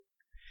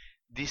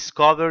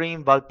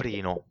Discovering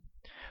Valprino,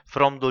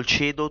 from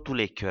Dolcedo to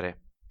Lecchiore.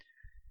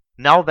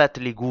 Now that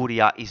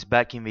Liguria is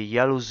back in the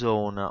yellow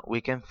zone,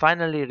 we can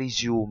finally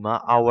resume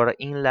our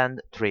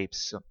inland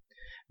trips.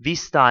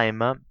 This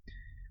time,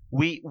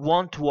 we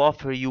want to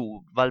offer you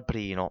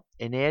Valprino,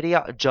 an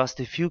area just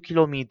a few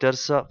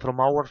kilometers from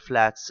our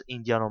flats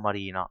in Diano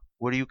Marina,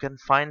 where you can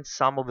find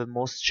some of the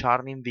most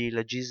charming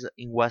villages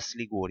in West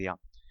Liguria.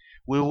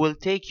 We will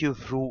take you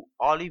through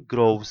olive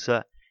groves,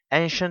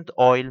 ancient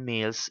oil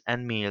mills,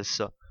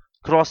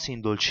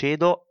 crossing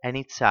Dolcedo and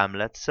its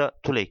hamlets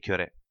to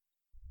Lecchiore.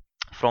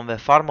 From the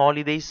farm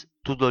holidays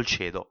to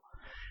Dolcedo.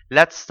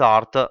 Let's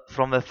start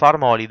from the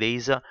farm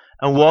holidays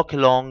and walk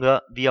along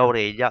Via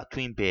Aurelia to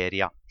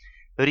Imperia,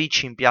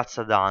 reaching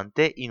Piazza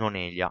Dante in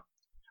Onelia.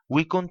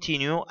 We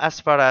continue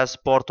as far as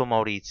Porto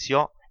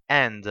Maurizio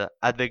and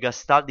at the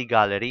Gastaldi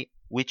Gallery,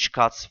 which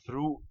cuts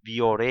through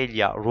Via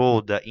Aurelia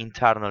Road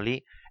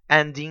internally,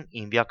 ending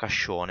in Via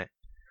Cascione.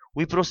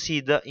 We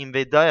proceed in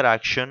the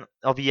direction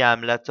of the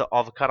hamlet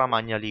of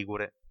Caramagna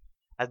Ligure.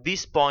 At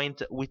this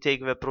point we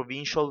take the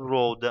provincial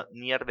road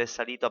near the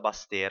Salita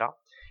Bastera,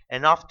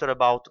 and after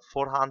about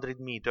 400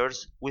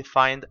 meters we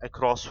find a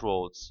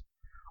crossroads.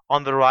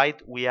 On the right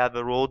we have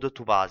a road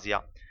to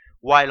Vasia,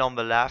 while on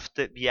the left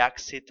the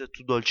exit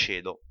to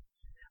Dolcedo.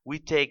 We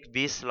take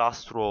this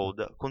last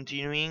road,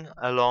 continuing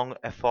along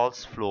a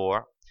false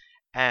floor,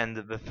 and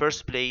the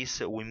first place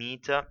we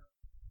meet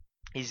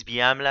is the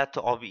hamlet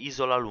of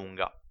Isola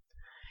Lunga.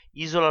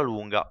 Isola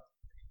Lunga.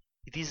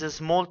 It is a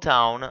small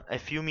town a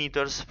few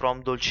meters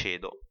from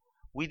Dolcedo.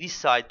 We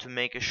decide to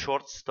make a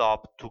short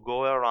stop to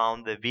go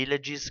around the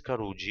village's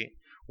Carugi,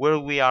 where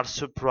we are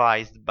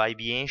surprised by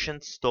the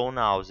ancient stone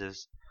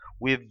houses,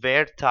 with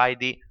their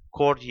tidy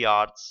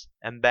courtyards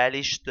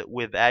embellished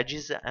with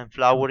hedges and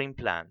flowering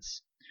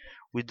plants.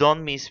 We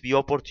don't miss the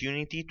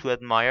opportunity to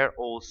admire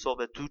also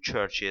the two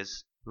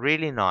churches,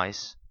 really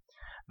nice.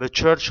 The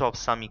church of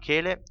San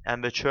Michele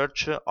and the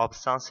church of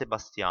San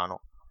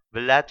Sebastiano, the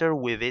latter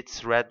with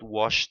its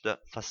red-washed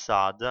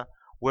facade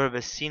where the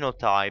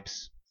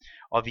cenotypes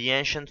of the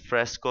ancient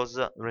frescoes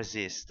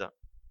resist.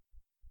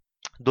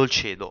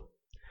 Dolcedo.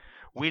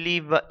 We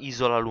leave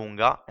Isola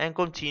Lunga and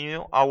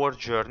continue our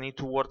journey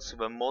towards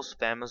the most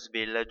famous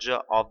village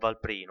of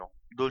Valprino,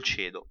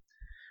 Dolcedo.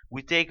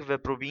 We take the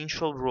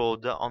provincial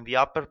road on the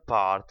upper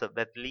part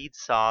that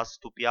leads us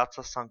to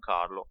Piazza San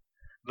Carlo,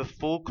 the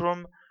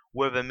fulcrum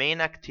where the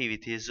main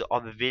activities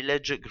of the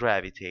village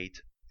gravitate.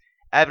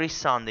 Every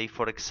Sunday,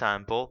 for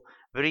example,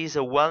 there is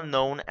a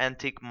well-known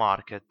antique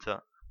market,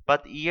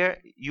 but here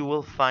you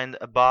will find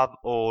above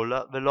all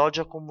the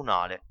Loggia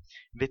Comunale,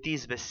 that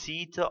is the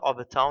seat of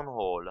the town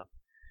hall.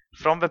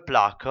 From the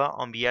plaque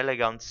on the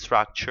elegant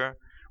structure,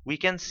 we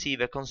can see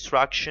the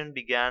construction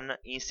began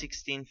in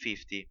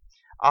 1650,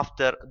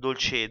 after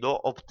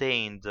Dolcedo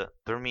obtained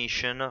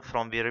permission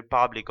from the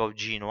Republic of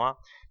Genoa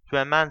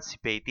to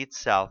emancipate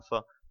itself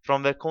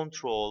from the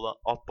control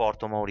of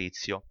Porto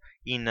Maurizio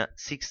in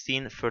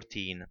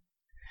 1613.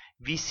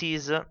 This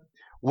is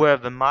where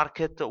the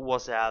market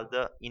was held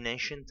in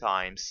ancient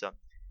times,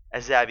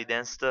 as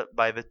evidenced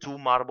by the two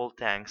marble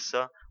tanks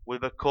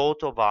with the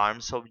coat of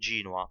arms of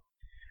Genoa,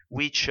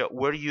 which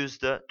were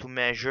used to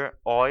measure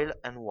oil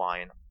and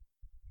wine.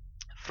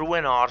 Through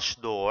an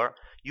arched door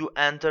you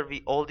enter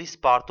the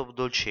oldest part of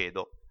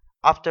Dolcedo.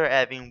 After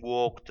having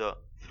walked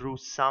through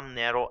some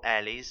narrow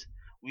alleys,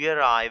 we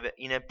arrive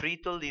in a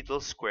pretty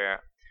little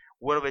square,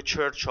 where the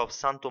church of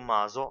San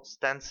Tommaso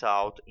stands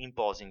out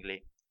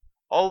imposingly.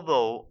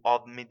 Although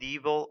of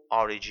medieval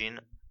origin,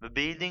 the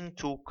building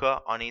took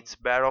on its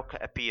Baroque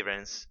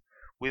appearance,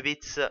 with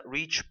its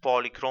rich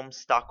polychrome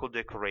stucco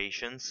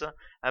decorations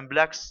and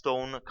black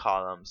stone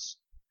columns,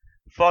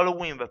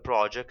 following the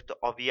project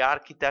of the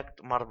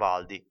architect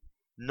Marvaldi,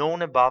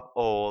 known above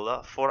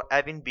all for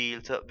having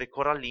built the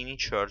Corallini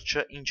church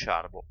in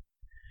Cervo.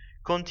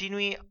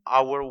 Continuing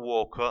our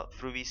walk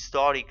through the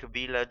historic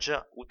village,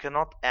 we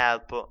cannot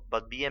help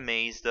but be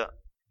amazed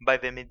by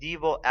the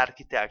medieval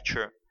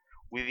architecture,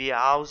 with the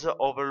house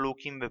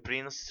overlooking the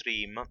Prino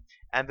stream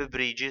and the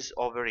bridges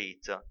over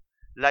it,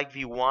 like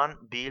the one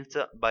built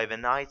by the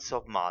Knights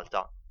of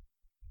Malta.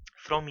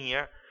 From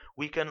here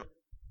we can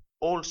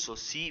also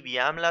see the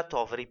hamlet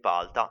of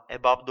Ripalta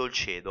above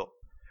Dolcedo,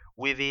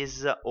 with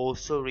its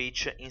also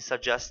rich in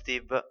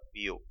suggestive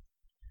view.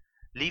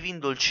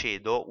 Leaving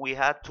Dolcedo, we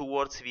head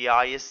towards the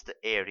highest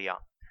area.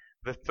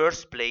 The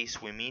first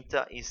place we meet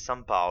is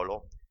San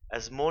Paolo, a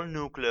small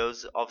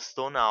nucleus of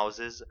stone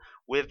houses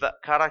with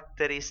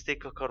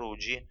characteristic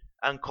Carugi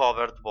and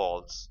covered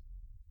vaults.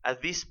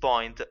 At this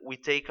point we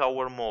take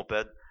our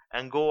moped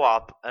and go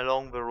up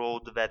along the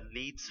road that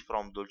leads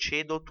from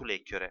Dolcedo to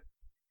Lecchiore.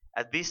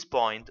 At this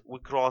point we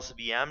cross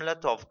the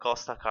hamlet of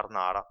Costa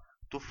Carnara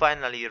to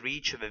finally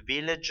reach the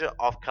village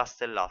of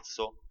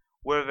Castellazzo,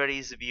 where there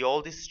is the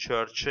oldest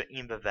church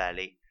in the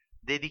valley,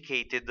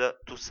 dedicated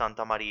to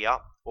Santa Maria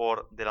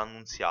or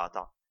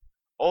dell'Annunziata.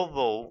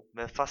 Although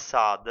the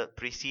facade,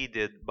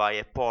 preceded by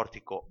a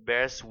portico,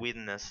 bears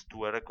witness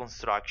to a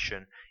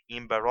reconstruction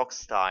in Baroque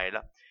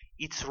style,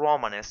 Its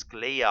Romanesque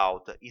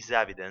layout is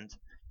evident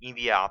in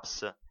the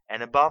apse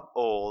and above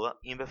all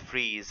in the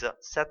frieze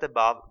set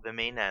above the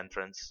main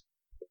entrance.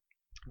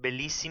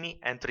 Bellissimi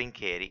and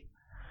Trincheri.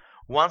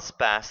 Once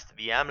past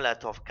the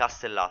hamlet of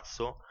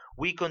Castellazzo,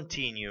 we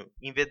continue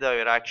in the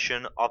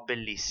direction of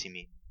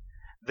Bellissimi.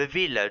 The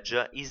village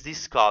is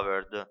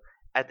discovered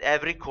at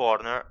every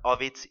corner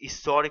of its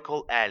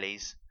historical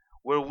alleys,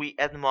 where we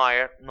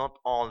admire not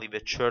only the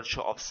church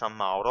of San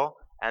Mauro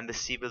and the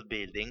civil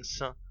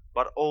buildings,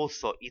 but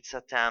also its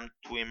attempt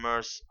to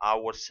immerse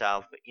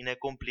ourselves in a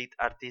complete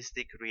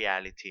artistic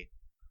reality.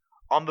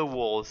 On the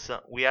walls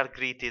we are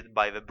greeted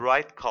by the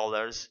bright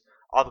colors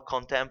of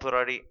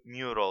contemporary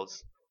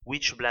murals,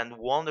 which blend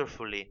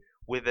wonderfully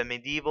with the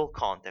medieval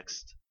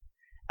context.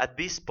 At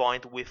this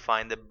point we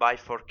find a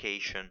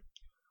bifurcation.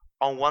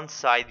 On one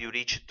side you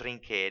reach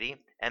Trincheri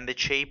and the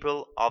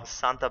chapel of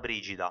Santa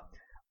Brigida,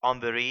 on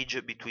the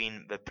ridge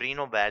between the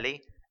Prino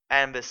Valley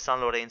and the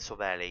San Lorenzo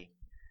Valley.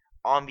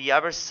 On the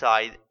other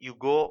side you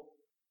go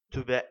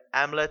to the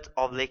hamlet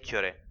of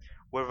Lecchiore,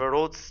 where the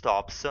road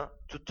stops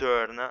to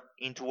turn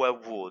into a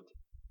wood.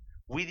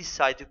 We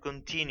decide to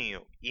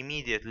continue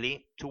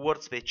immediately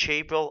towards the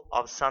chapel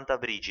of Santa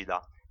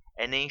Brigida,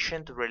 an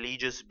ancient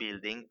religious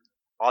building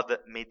of the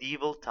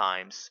medieval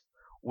times,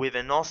 with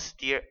an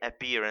austere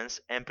appearance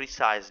and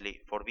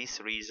precisely for this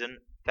reason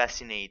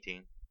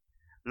fascinating,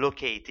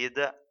 located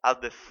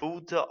at the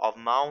foot of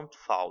Mount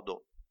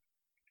Faudo.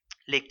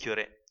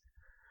 Lecchiore.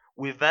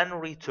 We then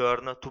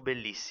return to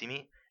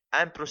Bellissimi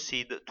and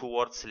proceed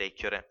towards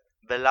Lecchiore,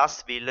 the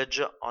last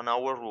village on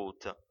our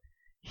route.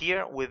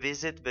 Here we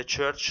visit the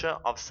church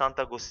of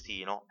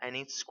Sant'Agostino and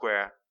its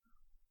square,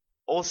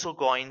 also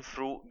going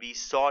through the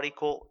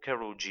historical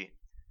Caruggi.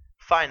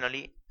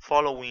 Finally,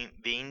 following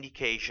the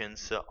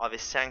indications of a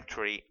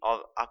sanctuary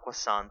of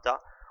Acquasanta,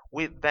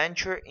 we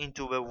venture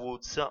into the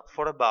woods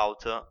for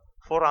about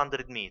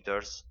 400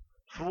 meters,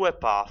 through a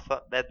path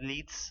that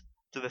leads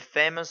to the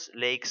famous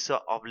lakes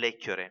of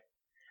Lecchiore.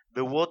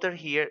 The water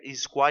here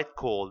is quite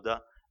cold,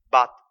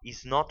 but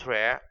is not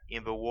rare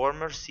in the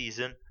warmer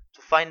season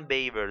to find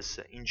bathers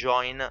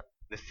enjoying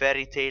the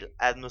fairy tale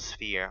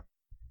atmosphere.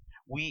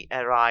 We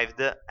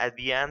arrived at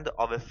the end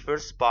of the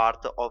first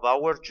part of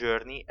our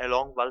journey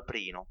along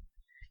Valprino.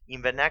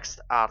 In the next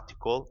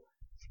article,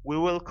 we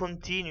will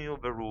continue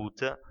the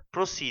route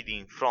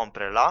proceeding from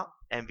Prelà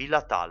and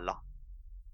Villa Talla.